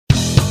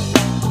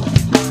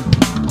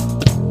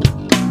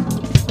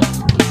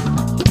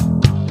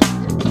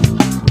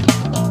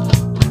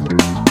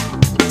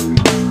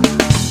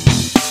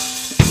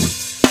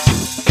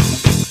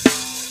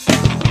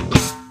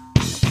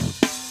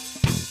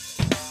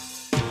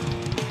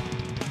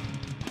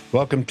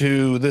Welcome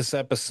to this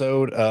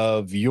episode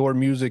of Your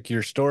Music,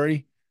 Your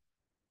Story.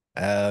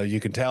 You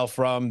can tell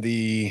from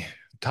the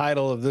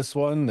title of this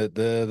one that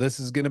this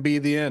is going to be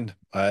the end.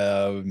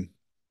 I'm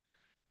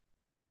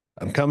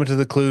coming to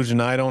the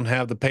conclusion I don't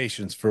have the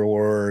patience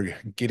for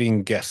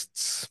getting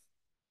guests,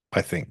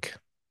 I think.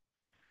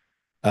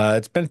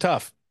 It's been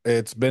tough.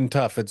 It's been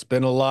tough. It's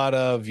been a lot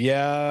of,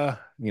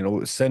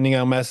 sending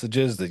out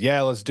messages that,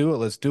 yeah, let's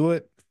do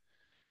it.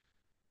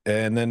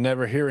 And then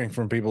never hearing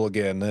from people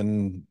again,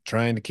 then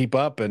trying to keep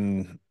up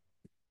and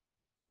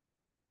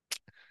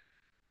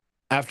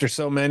after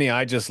so many,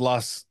 I just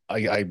lost.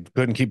 I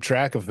couldn't keep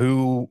track of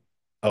who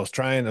I was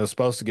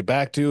supposed to get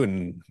back to,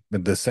 and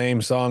the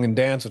same song and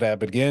dance would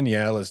happen again.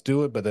 Yeah, let's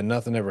do it, but then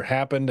nothing ever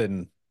happened,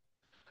 and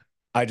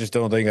I just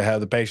don't think I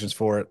have the patience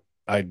for it.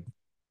 I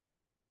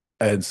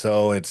and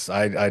so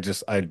I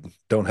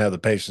don't have the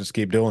patience to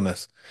keep doing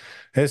this.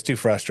 It's too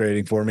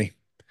frustrating for me.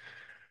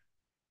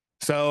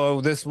 So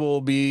this will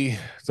be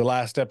the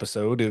last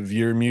episode of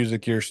Your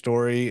Music, Your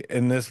Story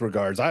in this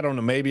regards. I don't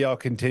know. Maybe I'll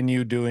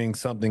continue doing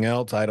something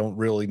else. I don't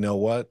really know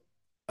what.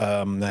 I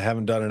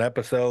haven't done an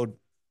episode.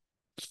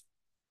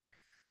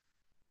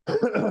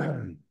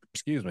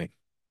 Excuse me.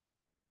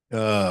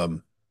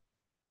 Um,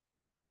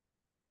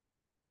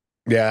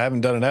 yeah, I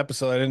haven't done an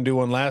episode. I didn't do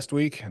one last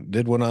week.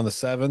 Did one on the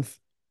 7th.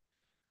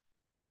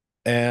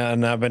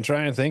 And I've been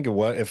trying to think of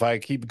what if I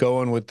keep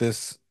going with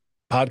this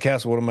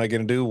podcast, what am I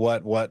going to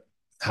do?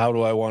 How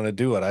do I want to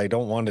do it? I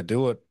don't want to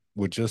do it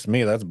with just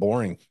me. That's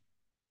boring.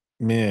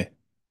 Meh.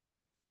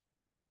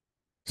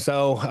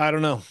 So I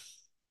don't know.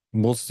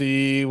 We'll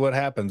see what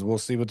happens. We'll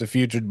see what the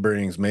future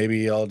brings.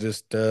 Maybe I'll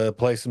just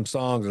play some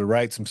songs or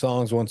write some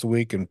songs once a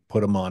week and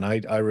put them on.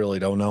 I really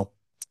don't know.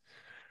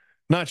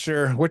 Not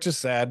sure, which is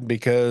sad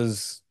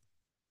because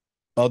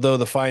although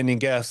the finding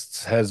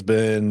guests has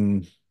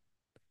been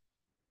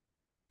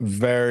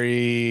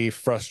very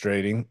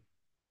frustrating,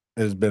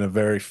 has been a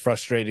very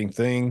frustrating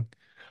thing.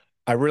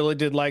 I really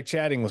did like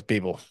chatting with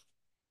people.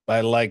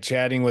 I like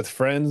chatting with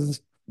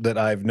friends that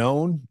I've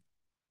known.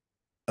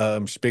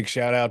 Big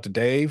shout out to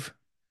Dave,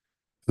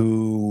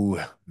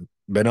 who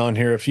been on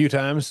here a few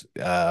times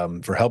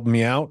for helping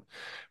me out,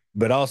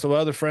 but also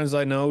other friends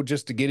I know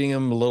just to getting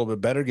them a little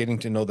bit better, getting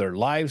to know their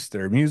lives,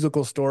 their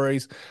musical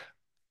stories,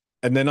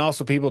 and then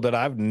also people that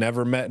I've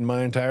never met in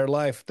my entire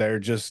life. They're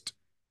just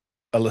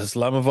a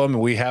slum of them.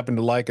 We happen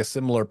to like a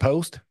similar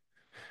post.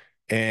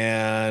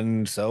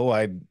 And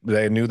so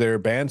they knew their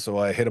band, so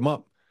I hit them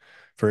up.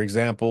 For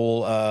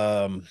example,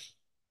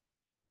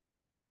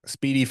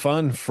 Speedy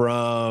Fun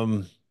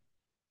from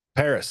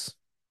Paris.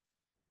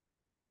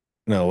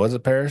 No, was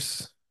it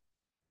Paris?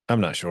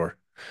 I'm not sure.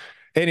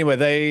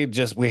 Anyway,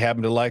 we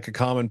happened to like a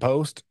common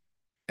post.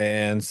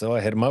 And so I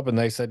hit them up and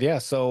they said, yeah.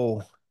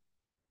 So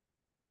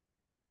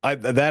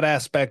that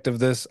aspect of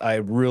this, I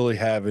really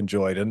have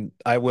enjoyed and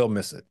I will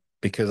miss it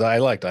because I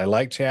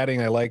like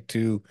chatting. I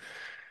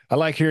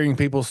like hearing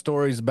people's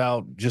stories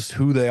about just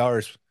who they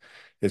are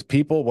as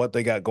people, what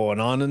they got going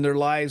on in their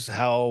lives,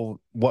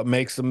 what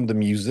makes them the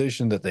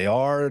musician that they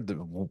are,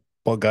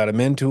 what got them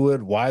into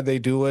it, why they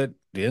do it,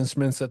 the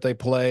instruments that they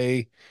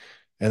play,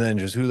 and then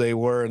just who they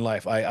were in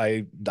life.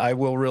 I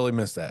will really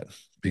miss that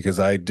because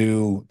I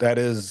do. That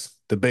is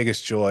the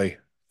biggest joy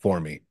for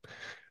me.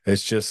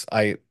 It's just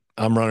I'm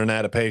running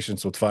out of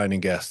patience with finding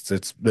guests.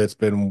 It's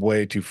been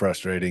way too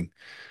frustrating.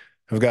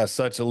 I've got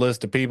such a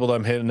list of people that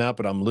I'm hitting up,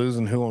 and I'm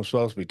losing who I'm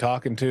supposed to be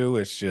talking to.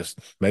 It's just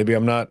maybe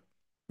I'm not.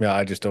 Yeah,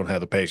 I just don't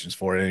have the patience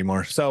for it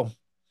anymore. So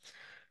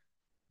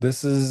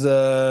this is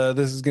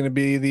going to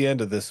be the end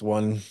of this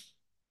one.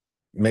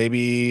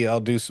 Maybe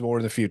I'll do some more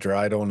in the future.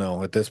 I don't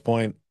know. At this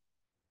point,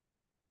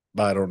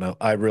 I don't know.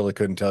 I really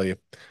couldn't tell you.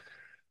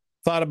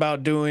 Thought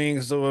about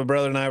doing so. My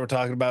brother and I were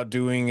talking about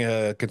doing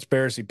a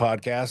conspiracy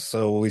podcast.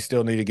 So we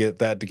still need to get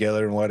that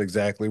together and what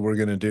exactly we're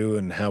going to do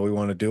and how we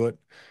want to do it.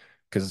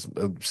 Because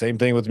same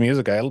thing with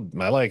music. I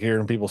like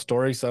hearing people's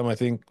stories. Some I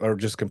think are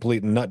just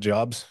complete nut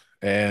jobs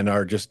and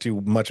are just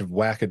too much of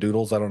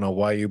wackadoodles. I don't know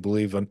why you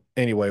believe in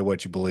anyway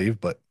what you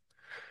believe, but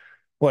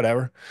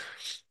whatever.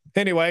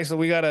 Anyway, so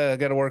we gotta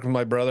work with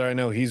my brother. I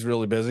know he's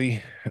really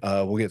busy.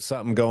 We'll get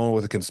something going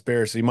with a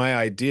conspiracy. My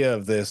idea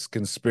of this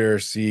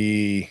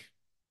conspiracy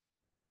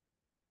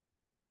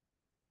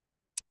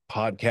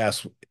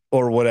podcast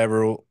or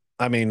whatever.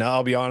 I mean,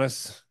 I'll be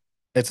honest,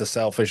 it's a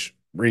selfish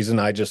reason.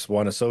 I just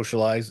want to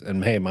socialize,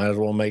 and hey, might as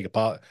well make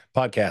a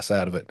podcast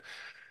out of it.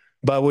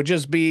 But would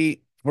just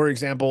be, for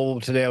example,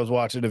 today I was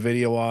watching a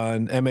video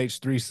on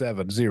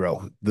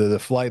MH370, the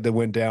flight that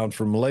went down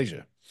from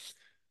Malaysia.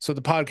 So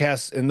the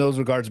podcast in those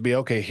regards would be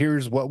okay,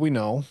 here's what we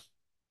know.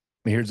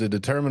 Here's the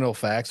determinable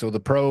facts. So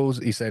the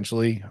pros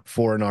essentially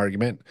for an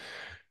argument,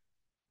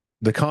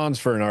 the cons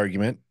for an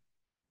argument,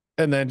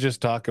 and then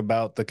just talk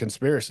about the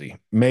conspiracy.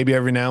 Maybe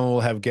every now and then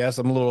we'll have guests.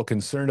 I'm a little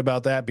concerned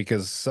about that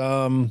because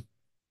some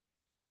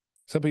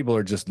people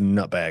are just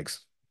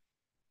nutbags.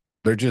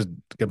 They're just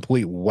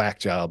complete whack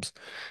jobs,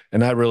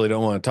 and I really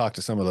don't want to talk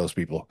to some of those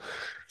people.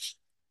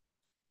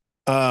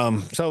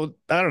 So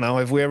I don't know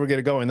if we ever get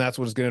it going. That's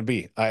what it's going to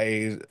be.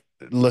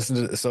 listen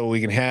to so we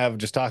can have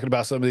just talking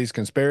about some of these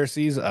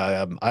conspiracies.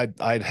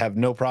 I'd have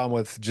no problem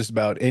with just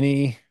about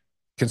any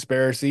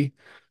conspiracy,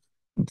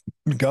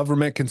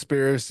 government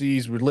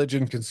conspiracies,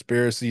 religion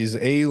conspiracies,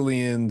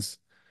 aliens,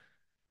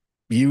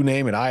 you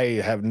name it.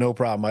 I have no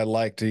problem. I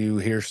like to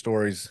hear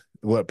stories,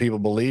 what people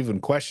believe,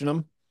 and question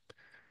them.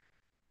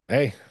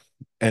 Hey,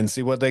 and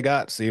see what they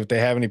got, see if they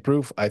have any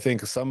proof. I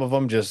think some of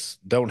them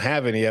just don't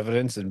have any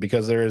evidence, and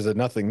because there is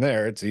nothing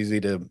there, it's easy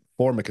to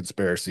form a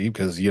conspiracy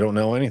because you don't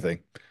know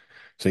anything.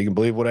 So you can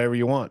believe whatever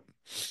you want.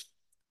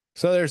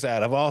 So there's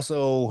that. I've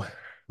also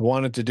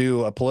wanted to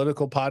do a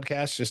political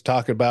podcast, just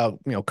talking about,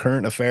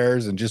 current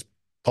affairs and just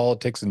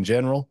politics in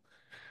general.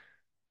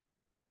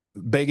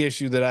 Big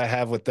issue that I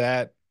have with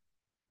that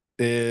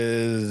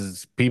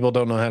is people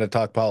don't know how to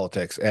talk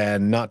politics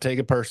and not take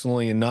it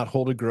personally and not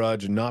hold a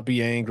grudge and not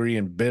be angry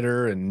and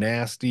bitter and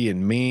nasty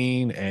and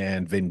mean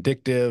and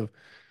vindictive.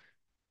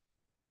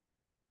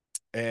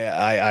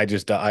 I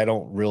just, I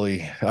don't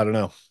really, I don't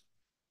know.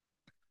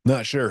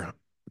 Not sure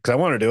because I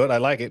want to do it. I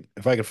like it.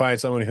 If I could find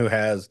someone who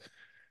has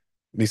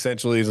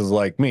essentially is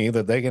like me,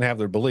 that they can have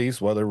their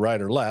beliefs, whether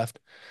right or left.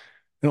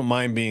 I don't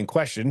mind being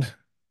questioned.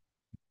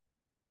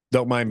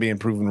 Don't mind being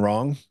proven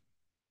wrong.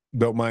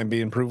 Don't mind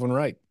being proven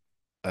right.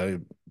 I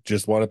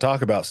just want to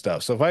talk about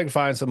stuff. So if I could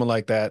find someone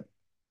like that,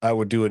 I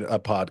would do a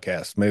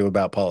podcast, maybe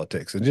about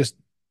politics, and just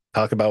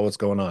talk about what's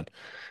going on.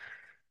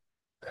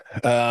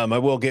 I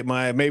will get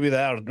my maybe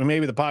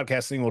the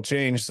podcast thing will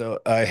change. So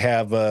I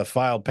have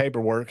filed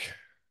paperwork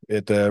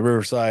at the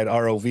Riverside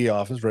ROV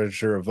office,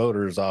 Register of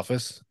Voters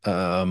office,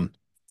 to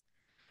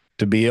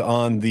be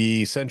on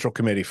the Central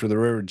Committee for the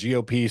River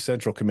GOP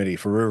Central Committee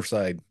for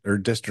Riverside or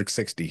District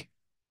 60.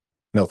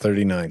 No,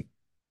 39.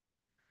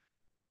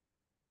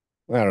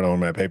 I don't know where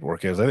my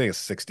paperwork is. I think it's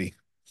 60.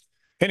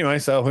 Anyway,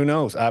 so who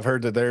knows? I've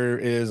heard that there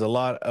is a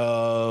lot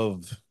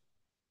of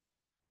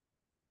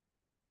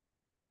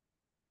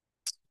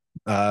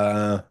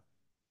uh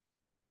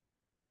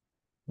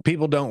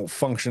people don't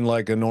function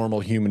like a normal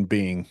human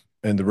being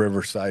in the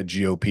Riverside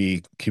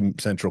GOP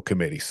Central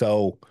Committee.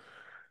 So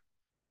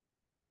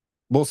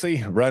we'll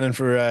see. Running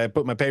for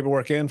put my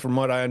paperwork in. From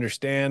what I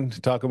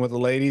understand, talking with a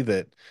lady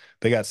that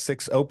they got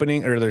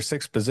there's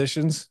six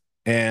positions,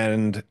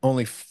 and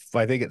only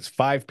I think it's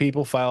five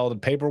people filed the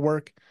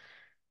paperwork,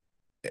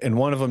 and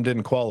one of them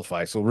didn't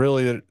qualify. So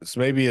really,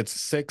 maybe it's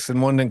six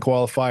and one didn't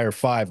qualify, or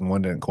five and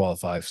one didn't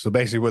qualify. So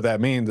basically, what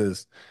that means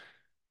is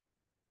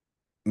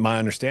my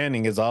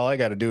understanding is all I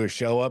got to do is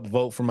show up,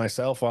 vote for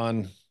myself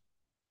on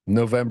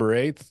November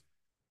 8th,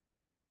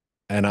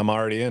 and I'm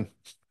already in.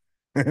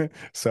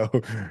 So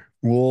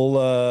we'll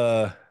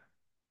I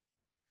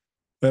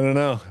don't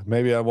know.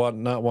 Maybe I want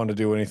not want to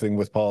do anything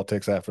with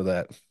politics after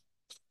that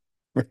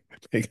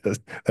because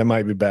that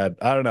might be bad.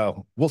 I don't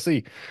know. We'll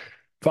see.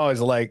 I've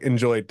always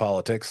enjoyed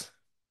politics.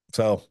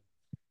 So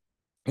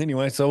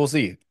anyway, so we'll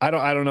see. I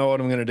don't know what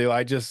I'm gonna do.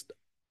 I just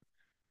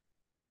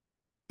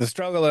the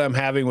struggle that I'm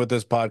having with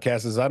this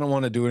podcast is I don't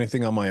want to do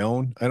anything on my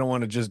own. I don't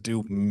want to just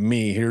do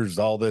me. Here's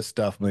all this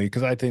stuff, me,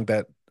 because I think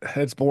that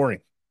it's boring.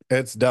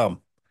 It's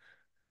dumb.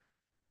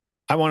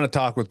 I want to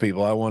talk with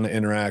people. I want to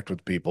interact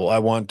with people. I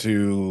want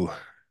to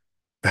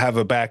have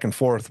a back and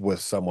forth with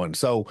someone.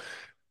 So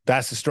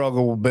that's the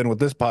struggle we've been with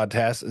this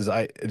podcast is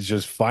it's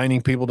just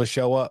finding people to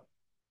show up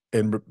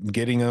and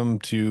getting them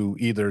to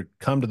either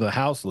come to the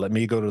house, let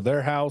me go to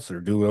their house or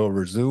do it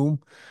over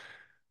Zoom.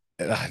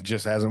 It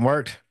just hasn't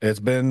worked. It's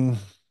been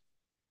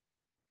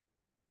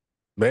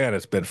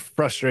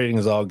frustrating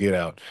as all get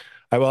out.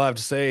 I will have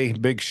to say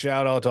big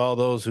shout out to all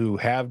those who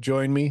have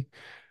joined me.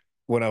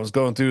 When I was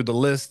going through the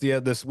list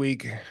this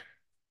week,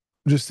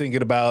 just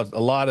thinking about a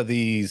lot of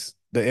the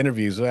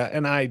interviews,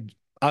 and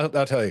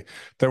I'll tell you,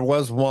 there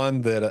was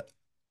one that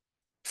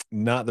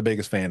not the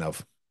biggest fan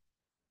of.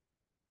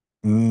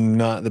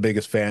 Not the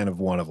biggest fan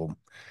of one of them.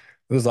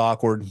 It was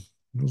awkward.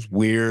 It was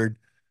weird.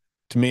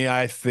 To me,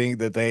 I think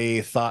that they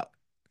thought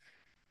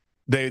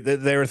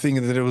they were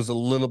thinking that it was a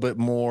little bit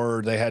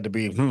more. They had to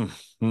be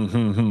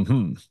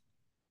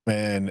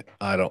and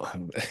I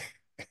don't.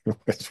 It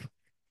was,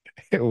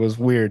 it was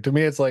weird to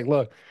me. It's like,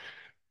 look,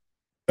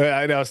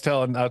 I was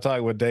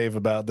talking with Dave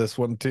about this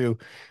one too,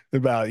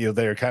 about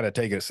they're kind of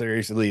taking it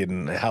seriously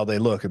and how they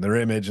look and their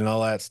image and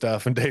all that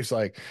stuff. And Dave's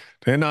like,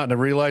 they're not to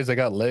realize they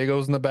got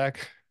Legos in the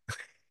back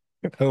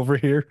over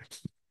here.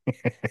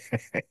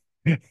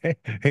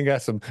 You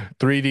got some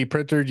 3D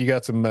printer. You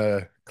got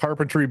some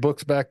carpentry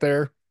books back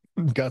there.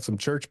 Got some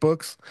church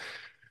books.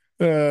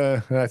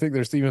 I think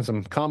there's even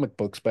some comic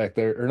books back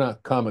there, or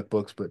not comic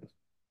books, but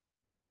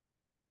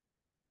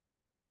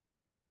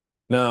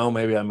no,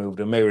 maybe I moved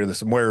them. Maybe there's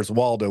some Where's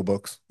Waldo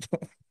books.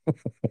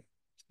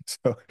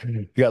 So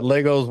you got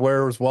Legos,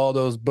 Where's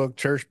Waldo's book,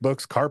 church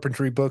books,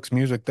 carpentry books,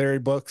 music theory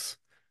books.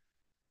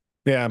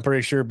 Yeah, I'm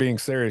pretty sure being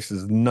serious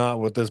is not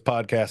what this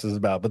podcast is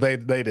about, but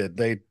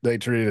they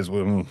treat us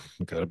with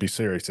we gotta be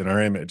serious in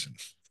our image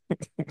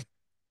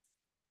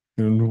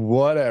and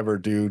whatever,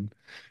 dude.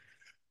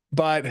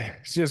 But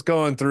it's just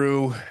going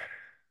through.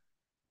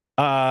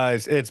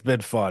 It's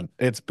been fun.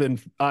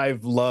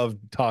 I've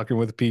loved talking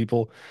with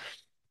people.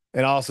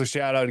 And also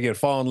shout out again,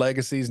 Fallen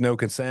Legacies, No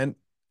Consent.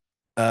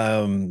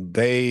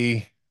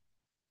 They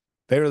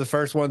were the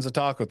first ones to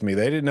talk with me.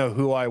 They didn't know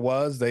who I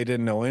was. They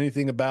didn't know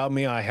anything about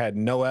me. I had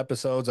no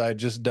episodes. I had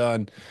just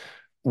done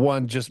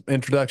one just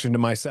introduction to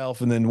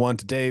myself and then one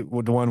to Dave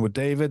with one with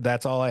David.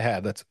 That's all I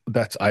had.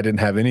 That's I didn't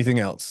have anything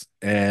else.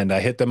 And I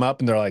hit them up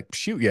and they're like,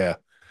 shoot, yeah,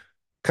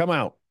 come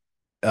out.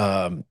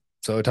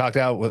 So I talked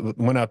out,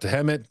 went out to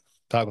Hemet,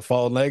 talked with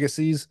Fallen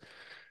Legacies,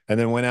 and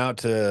then went out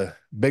to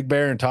Big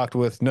Bear and talked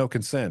with No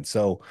Consent.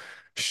 So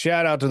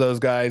shout out to those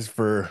guys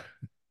for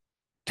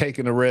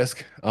taking a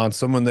risk on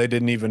someone they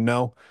didn't even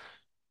know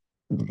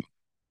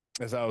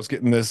as I was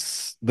getting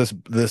this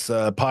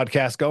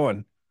podcast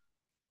going.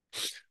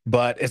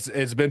 But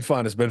it's been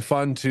fun. It's been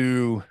fun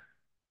to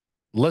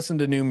listen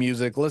to new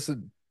music,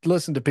 listen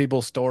to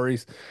people's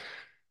stories.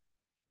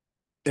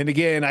 And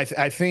again,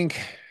 I think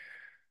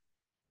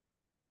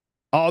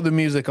all the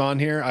music on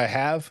here I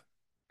have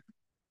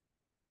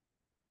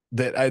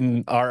that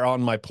and are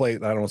on my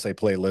plate. I don't want to say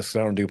playlists.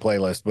 I don't do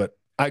playlists, but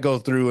I go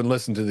through and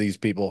listen to these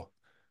people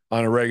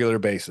on a regular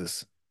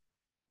basis.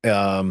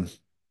 Um,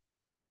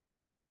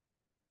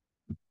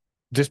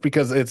 just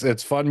because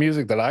it's fun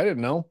music that I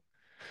didn't know.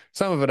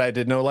 Some of it I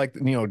did know, like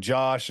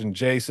Josh and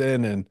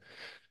Jason and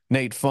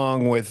Nate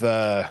Fung with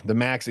the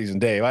Maxis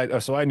and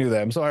Dave. So I knew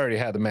them. So I already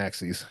had the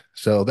Maxis.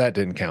 So that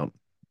didn't count.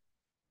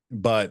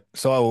 But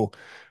so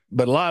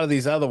but a lot of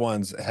these other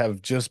ones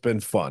have just been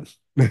fun.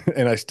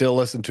 And I still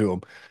listen to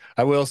them.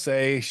 I will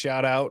say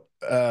shout out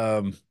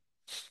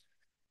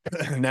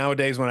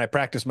nowadays when I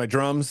practice my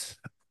drums,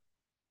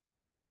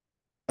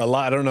 a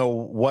lot I don't know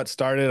what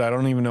started. I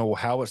don't even know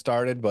how it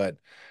started, but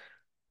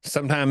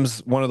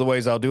sometimes one of the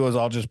ways I'll do is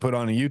I'll just put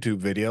on a YouTube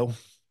video.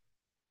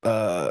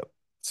 I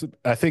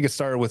think it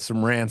started with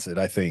some Rancid,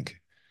 I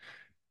think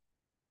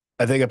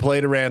I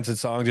played a Rancid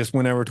song, just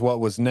went over to what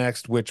was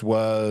next, which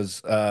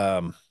was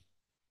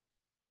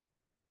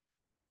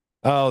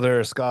oh, they're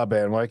a ska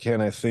band. Why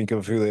can't I think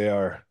of who they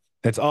are?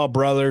 It's all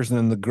brothers and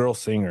then the girl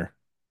singer.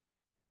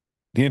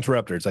 The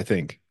Interrupters, I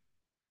think.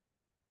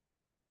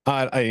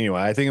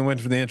 Anyway, I think I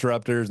went for the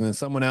Interrupters and then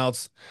someone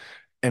else,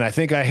 and I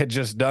think I had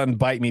just done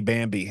 "Bite Me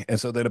Bambi," and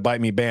so then a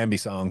 "Bite Me Bambi"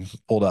 song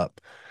pulled up,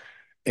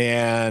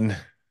 and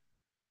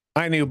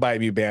I knew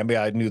 "Bite Me Bambi."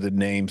 I knew the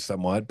name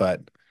somewhat,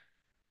 but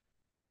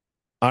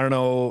I don't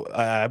know.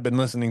 I've been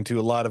listening to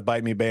a lot of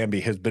 "Bite Me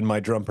Bambi." Has been my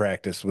drum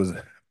practice was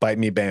 "Bite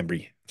Me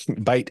Bambi."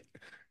 Bite.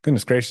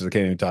 Goodness gracious, I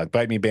can't even talk.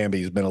 "Bite Me Bambi"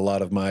 has been a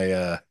lot of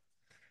my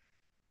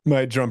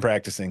drum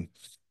practicing.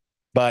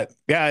 But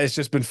yeah, it's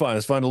just been fun.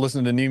 It's fun to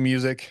listen to new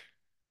music.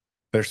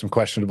 There's some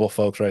questionable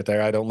folks right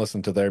there. I don't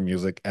listen to their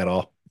music at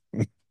all.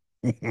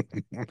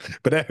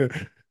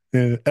 But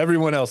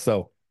everyone else,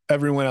 though,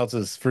 everyone else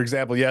is. For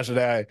example,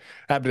 yesterday I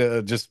happened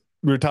to just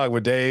we were talking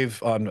with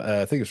Dave on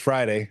I think it was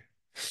Friday,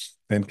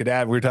 and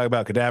cadaver. We were talking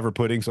about cadaver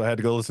pudding, so I had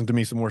to go listen to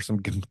me some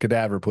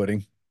cadaver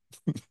pudding.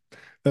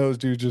 Those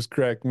dudes just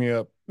crack me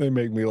up. They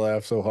make me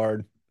laugh so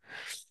hard.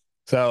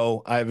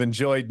 So I've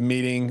enjoyed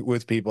meeting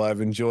with people.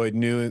 I've enjoyed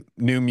new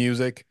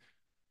music.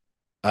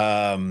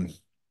 Um,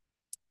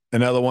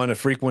 Another one, a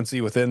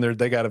frequency within there.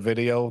 They got a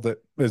video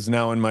that is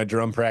now in my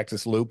drum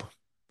practice loop.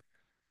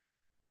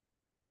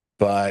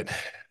 But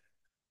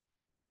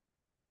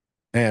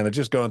man, I'm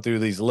just going through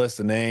these lists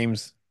of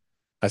names.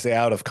 I say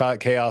out of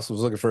chaos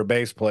was looking for a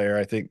bass player.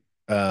 I think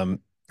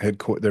had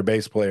quit, their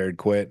bass player had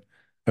quit,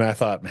 and I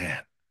thought, man,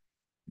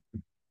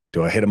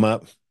 do I hit him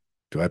up?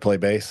 Do I play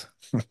bass?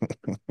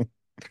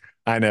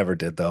 I never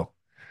did though.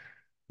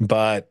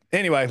 But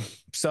anyway,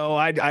 so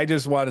I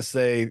just want to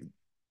say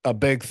a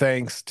big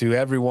thanks to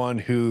everyone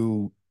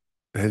who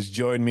has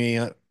joined me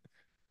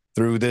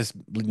through this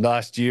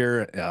last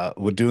year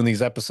with doing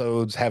these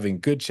episodes, having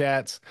good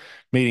chats,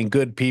 meeting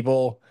good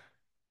people.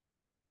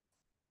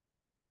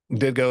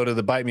 Did go to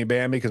the Bite Me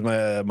Bambi because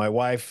my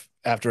wife,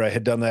 after I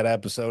had done that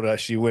episode,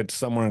 she went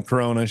somewhere in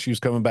Corona. She was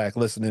coming back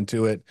listening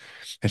to it,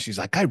 and she's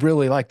like, "I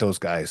really like those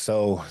guys."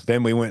 So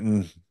then we went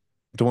and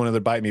to one of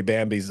the Bite Me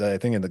Bambis. I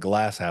think in the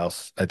Glass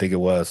House. I think it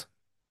was.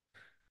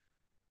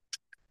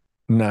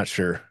 I'm not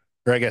sure,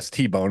 or I guess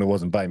T Bone. It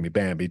wasn't Bite Me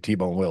Bambi. T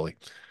Bone Willie.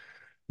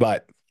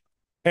 But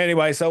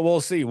anyway, so we'll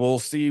see. We'll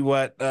see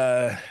what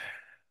I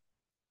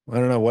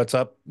don't know what's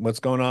up, what's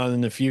going on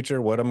in the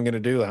future, what I'm gonna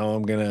do, how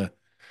I'm gonna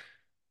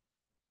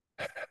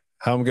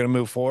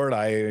move forward.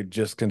 I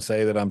just can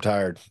say that I'm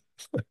tired.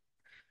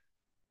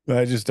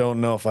 I just don't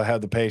know if I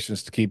have the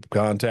patience to keep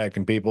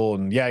contacting people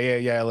and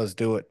yeah, let's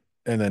do it.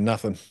 And then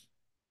nothing.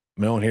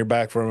 I don't hear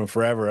back from them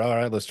forever. All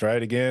right, let's try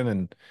it again.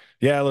 And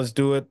yeah, let's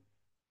do it.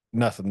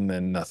 Nothing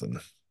and nothing.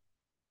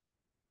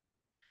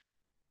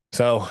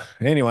 So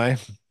anyway,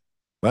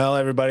 well,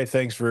 everybody,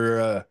 thanks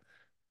for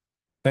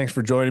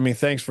joining me.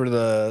 Thanks for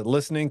the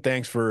listening.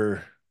 Thanks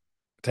for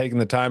taking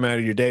the time out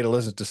of your day to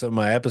listen to some of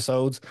my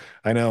episodes.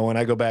 I know when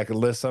I go back and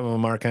list, some of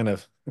them are kind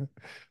of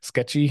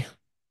sketchy.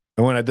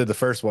 And when I did the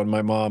first one,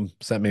 my mom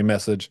sent me a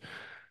message.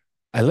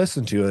 I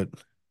listened to it.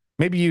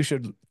 Maybe you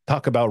should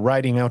talk about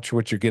writing out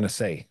what you're going to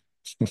say.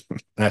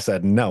 I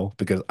said no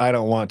because I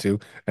don't want to,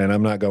 and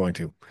I'm not going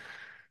to.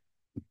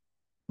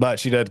 But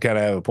she did kind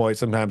of have a point.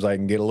 Sometimes I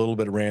can get a little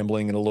bit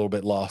rambling and a little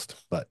bit lost.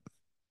 But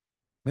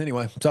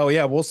anyway, so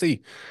yeah, we'll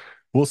see.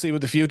 We'll see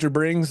what the future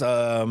brings.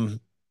 See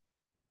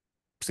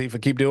if I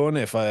keep doing.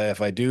 If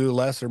I do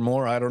less or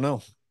more, I don't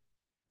know.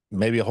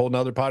 Maybe a whole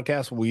nother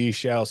podcast. We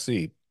shall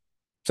see.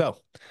 So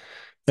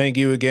thank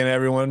you again,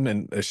 everyone,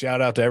 and a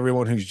shout out to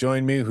everyone who's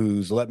joined me,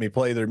 who's let me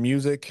play their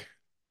music,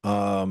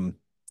 um,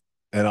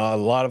 and a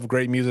lot of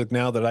great music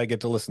now that I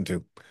get to listen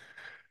to.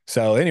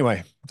 So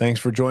anyway, thanks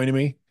for joining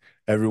me.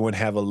 Everyone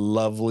have a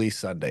lovely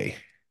Sunday.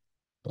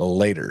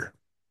 Later.